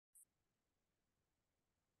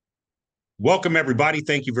Welcome, everybody.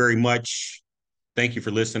 Thank you very much. Thank you for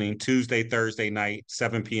listening. Tuesday, Thursday night,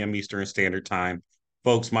 7 p.m. Eastern Standard Time.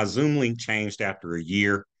 Folks, my Zoom link changed after a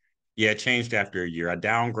year. Yeah, it changed after a year. I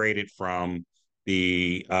downgraded from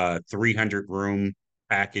the 300 room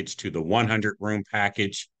package to the 100 room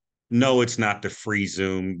package. No, it's not the free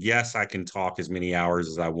Zoom. Yes, I can talk as many hours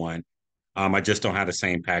as I want. I just don't have the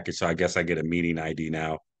same package, so I guess I get a meeting ID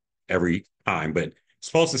now every time. But it's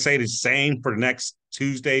supposed to say the same for the next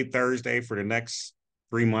Tuesday, Thursday for the next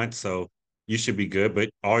 3 months. So you should be good. But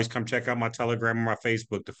always come check out my Telegram or my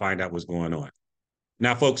Facebook to find out what's going on.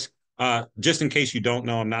 Now, folks, just in case you don't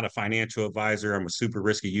know, I'm not a financial advisor. I'm a super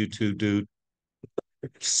risky YouTube dude,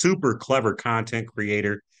 super clever content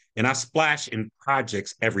creator, and I splash in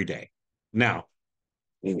projects every day. Now,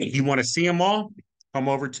 if you want to see them all, come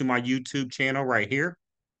over to my YouTube channel right here.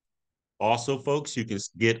 Also, folks, you can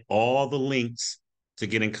get all the links to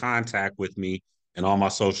get in contact with me, and all my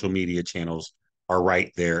social media channels are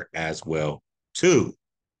right there as well, too.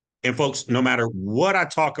 And folks, no matter what I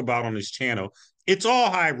talk about on this channel, it's all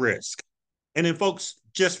high risk. And then, folks,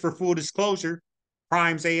 just for full disclosure,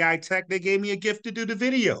 Prime's AI Tech, they gave me a gift to do the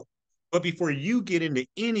video. But before you get into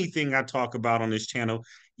anything I talk about on this channel,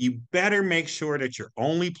 you better make sure that you're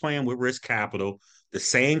only playing with risk capital, the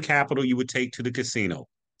same capital you would take to the casino,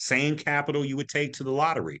 same capital you would take to the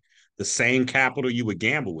lottery, the same capital you would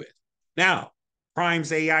gamble with. Now,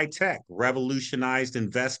 Prime's AI Tech, revolutionized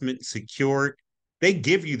investment, secured. They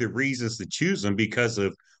give you the reasons to choose them because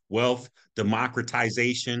of wealth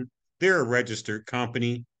democratization. They're a registered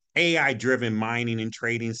company, AI driven mining and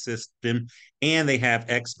trading system, and they have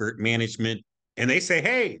expert management. And they say,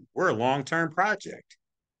 hey, we're a long term project.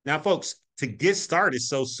 Now, folks, to get started is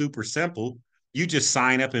so super simple. You just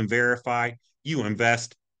sign up and verify, you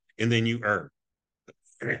invest, and then you earn.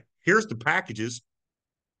 Here's the packages.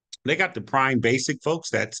 They got the Prime Basic,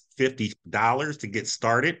 folks. That's $50 to get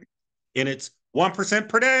started, and it's 1%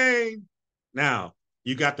 per day. Now,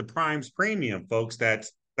 you got the Prime's Premium, folks.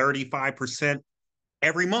 That's 35%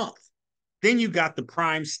 every month. Then you got the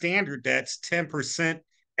Prime Standard, that's 10%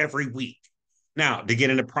 every week. Now, to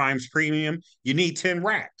get into Prime's Premium, you need 10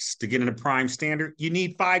 racks. To get into Prime Standard, you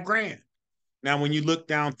need 5 grand. Now, when you look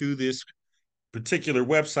down through this particular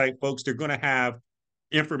website, folks, they're going to have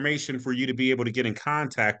information for you to be able to get in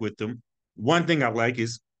contact with them. One thing I like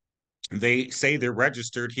is they say they're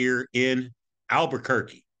registered here in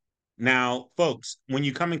Albuquerque. Now, folks, when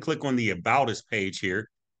you come and click on the About Us page here,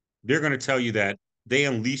 they're going to tell you that they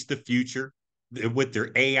unleash the future with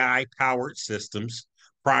their AI powered systems.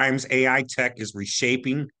 Prime's AI tech is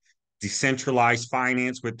reshaping decentralized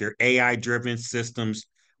finance with their AI driven systems,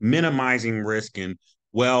 minimizing risk and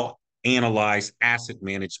well analyzed asset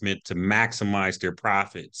management to maximize their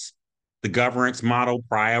profits. The governance model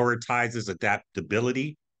prioritizes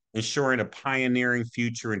adaptability, ensuring a pioneering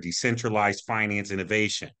future in decentralized finance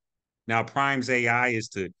innovation. Now, Prime's AI is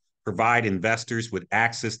to provide investors with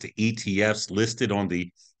access to ETFs listed on the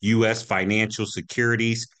U.S. financial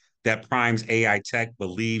securities that Prime's AI tech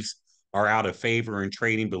believes are out of favor and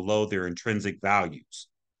trading below their intrinsic values.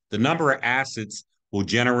 The number of assets will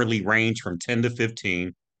generally range from 10 to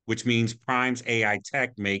 15, which means Prime's AI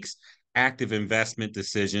tech makes active investment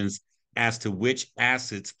decisions as to which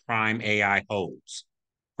assets Prime AI holds.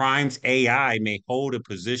 Prime's AI may hold a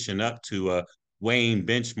position up to a weighing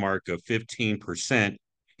benchmark of 15%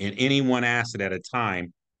 in any one asset at a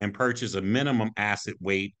time and purchase a minimum asset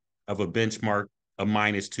weight of a benchmark of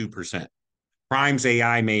minus 2%. Prime's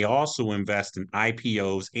AI may also invest in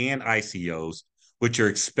IPOs and ICOs, which are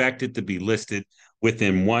expected to be listed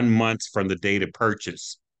within 1 month from the date of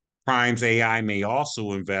purchase. Prime's AI may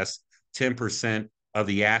also invest 10% of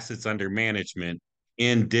the assets under management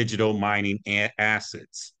in digital mining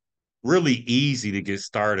assets. Really easy to get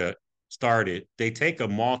started. They take a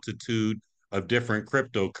multitude of different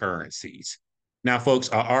cryptocurrencies. Now,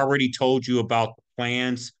 folks, I already told you about the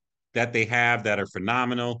plans that they have that are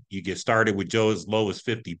phenomenal. You get started with Joe as low as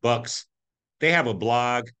 $50. They have a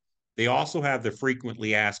blog. They also have the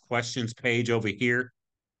frequently asked questions page over here.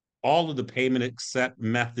 All of the payment accept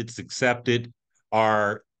methods accepted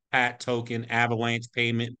are PAT token, Avalanche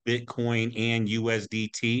payment, Bitcoin, and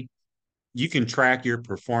USDT. You can track your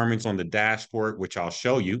performance on the dashboard, which I'll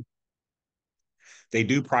show you. They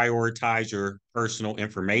do prioritize your personal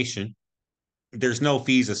information. There's no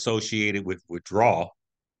fees associated with withdrawal,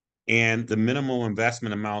 and the minimal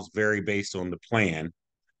investment amounts vary based on the plan,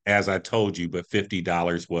 as I told you, but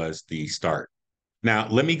 $50 was the start. Now,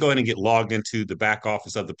 let me go ahead and get logged into the back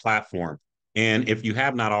office of the platform. And if you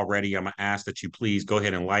have not already, I'm going to ask that you please go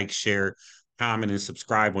ahead and like, share, comment, and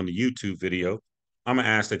subscribe on the YouTube video. I'm going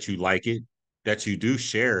to ask that you like it, that you do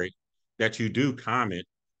share it, that you do comment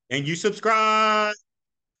and you subscribe.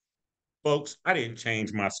 Folks, I didn't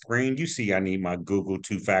change my screen. You see, I need my Google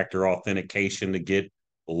two-factor authentication to get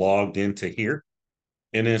logged into here.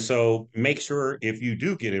 And then so make sure if you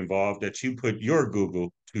do get involved that you put your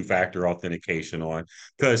Google two-factor authentication on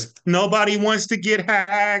because nobody wants to get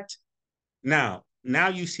hacked. Now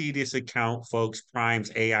you see this account, folks,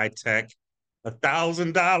 Prime's AI Tech,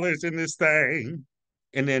 $1,000 in this thing.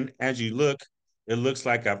 And then as you look, it looks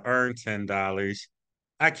like I've earned $10.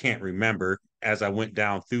 I can't remember as I went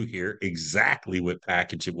down through here exactly what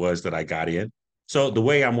package it was that I got in. So the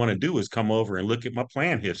way I want to do is come over and look at my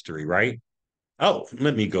plan history, right? Oh,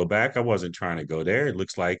 let me go back. I wasn't trying to go there. It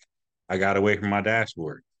looks like I got away from my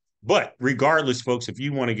dashboard. But regardless, folks, if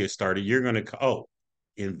you want to get started, you're going to,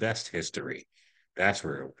 invest history. That's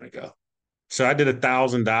where I want to go. So I did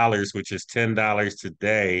 $1,000, which is $10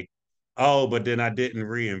 today. Oh, but then I didn't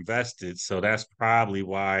reinvest it. So that's probably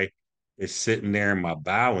why it's sitting there in my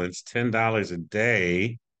balance, $10 a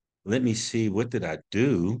day. Let me see, what did I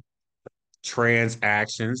do?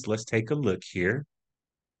 Transactions. Let's take a look here.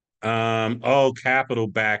 Capital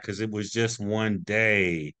back because it was just one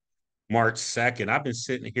day, March 2nd. I've been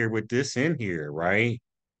sitting here with this in here, right?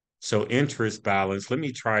 So interest balance. Let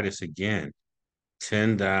me try this again.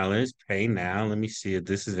 $10, pay now. Let me see if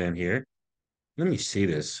this is in here. Let me see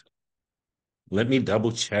this. Let me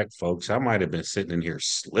double check, folks. I might have been sitting in here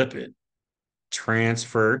slipping.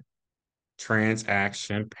 Transfer,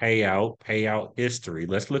 transaction, payout history.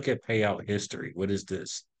 Let's look at payout history. What is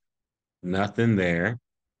this? Nothing there.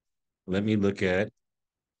 Let me look at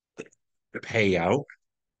the payout.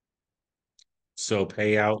 So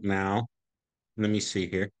payout now. Let me see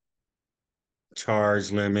here.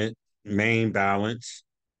 Charge limit, main balance,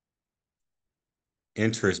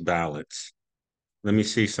 interest balance. Let me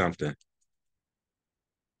see something.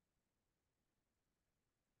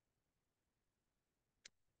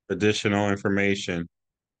 Additional information.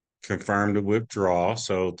 Confirm the withdrawal.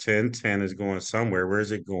 So 1010 is going somewhere. Where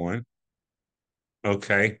is it going?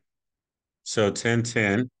 Okay. So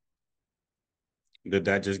 1010. Did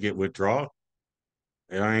that just get withdrawn?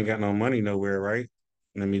 And I ain't got no money nowhere, right?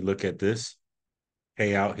 Let me look at this.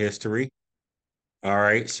 Payout history. All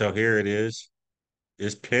right. So here it is.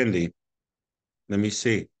 It's pending. Let me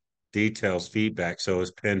see. Details, feedback. So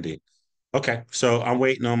it's pending. Okay, so I'm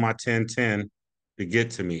waiting on my 1010 to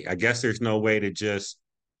get to me. I guess there's no way to just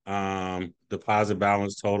deposit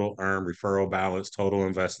balance total, earn referral balance total,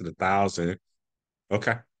 invested 1,000.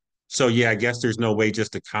 Okay. So yeah, I guess there's no way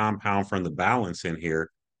just to compound from the balance in here.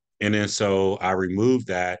 And then so I removed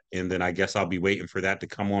that, and then I guess I'll be waiting for that to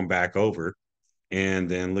come on back over. And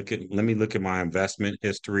then let me look at my investment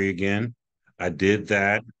history again. I did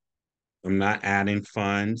that. I'm not adding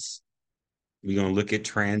funds. We're gonna look at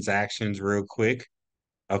transactions real quick.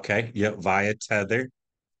 Okay, yep, via Tether.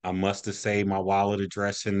 I must have saved my wallet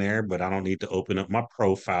address in there, but I don't need to open up my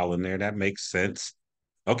profile in there. That makes sense.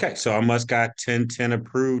 Okay, so I must got 1010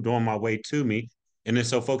 approved on my way to me. And then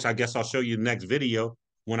so folks, I guess I'll show you the next video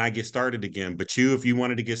when I get started again. But if you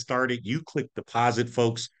wanted to get started, you click deposit,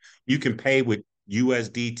 folks. You can pay with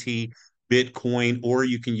USDT, Bitcoin, or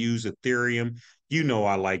you can use Ethereum. You know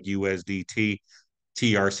I like USDT.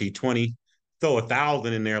 TRC20, throw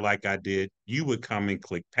 1,000 in there like I did, you would come and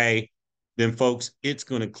click pay. Then, folks, it's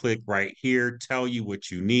going to click right here, tell you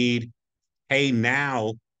what you need. Pay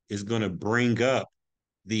now is going to bring up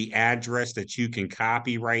the address that you can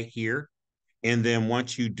copy right here. And then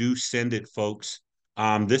once you do send it, folks,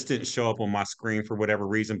 this didn't show up on my screen for whatever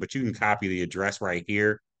reason, but you can copy the address right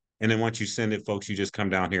here. And then once you send it, folks, you just come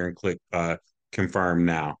down here and click confirm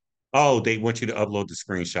now. Oh, they want you to upload the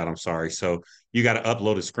screenshot. I'm sorry. So you got to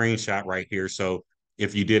upload a screenshot right here. So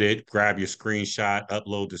if you did it, grab your screenshot,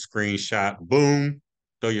 upload the screenshot, boom,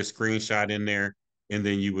 throw your screenshot in there, and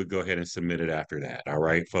then you would go ahead and submit it after that. All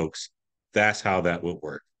right, folks. That's how that would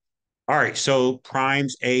work. All right, so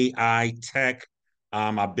Prime's AI Tech.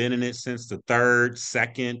 I've been in it since the third,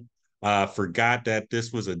 second. Forgot that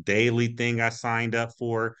this was a daily thing I signed up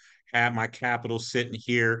for. Had my capital sitting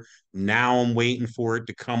here. Now I'm waiting for it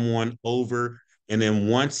to come on over. And then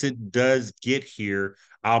once it does get here,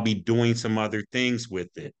 I'll be doing some other things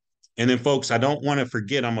with it. And then, folks, I don't want to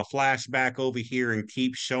forget, I'm a flashback over here and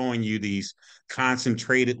keep showing you these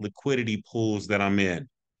concentrated liquidity pools that I'm in.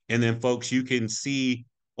 And then, folks, you can see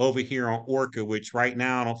over here on Orca, which right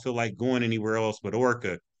now I don't feel like going anywhere else but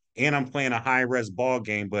Orca. And I'm playing a high res ball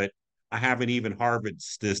game, but I haven't even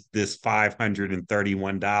harvested this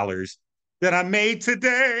 $531 that I made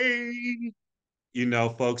today. You know,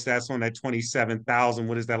 folks, that's on that 27,000.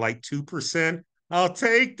 What is that, like 2%? I'll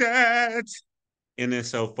take that. And then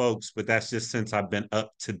so folks, but that's just since I've been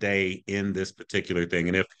up to date in this particular thing.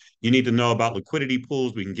 And if you need to know about liquidity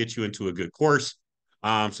pools, we can get you into a good course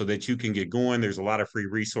so that you can get going. There's a lot of free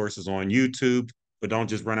resources on YouTube, but don't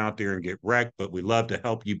just run out there and get wrecked. But we love to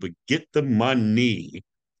help you, but get the money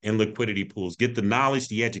in liquidity pools, get the knowledge,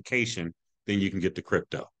 the education, then you can get the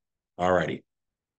crypto. All righty.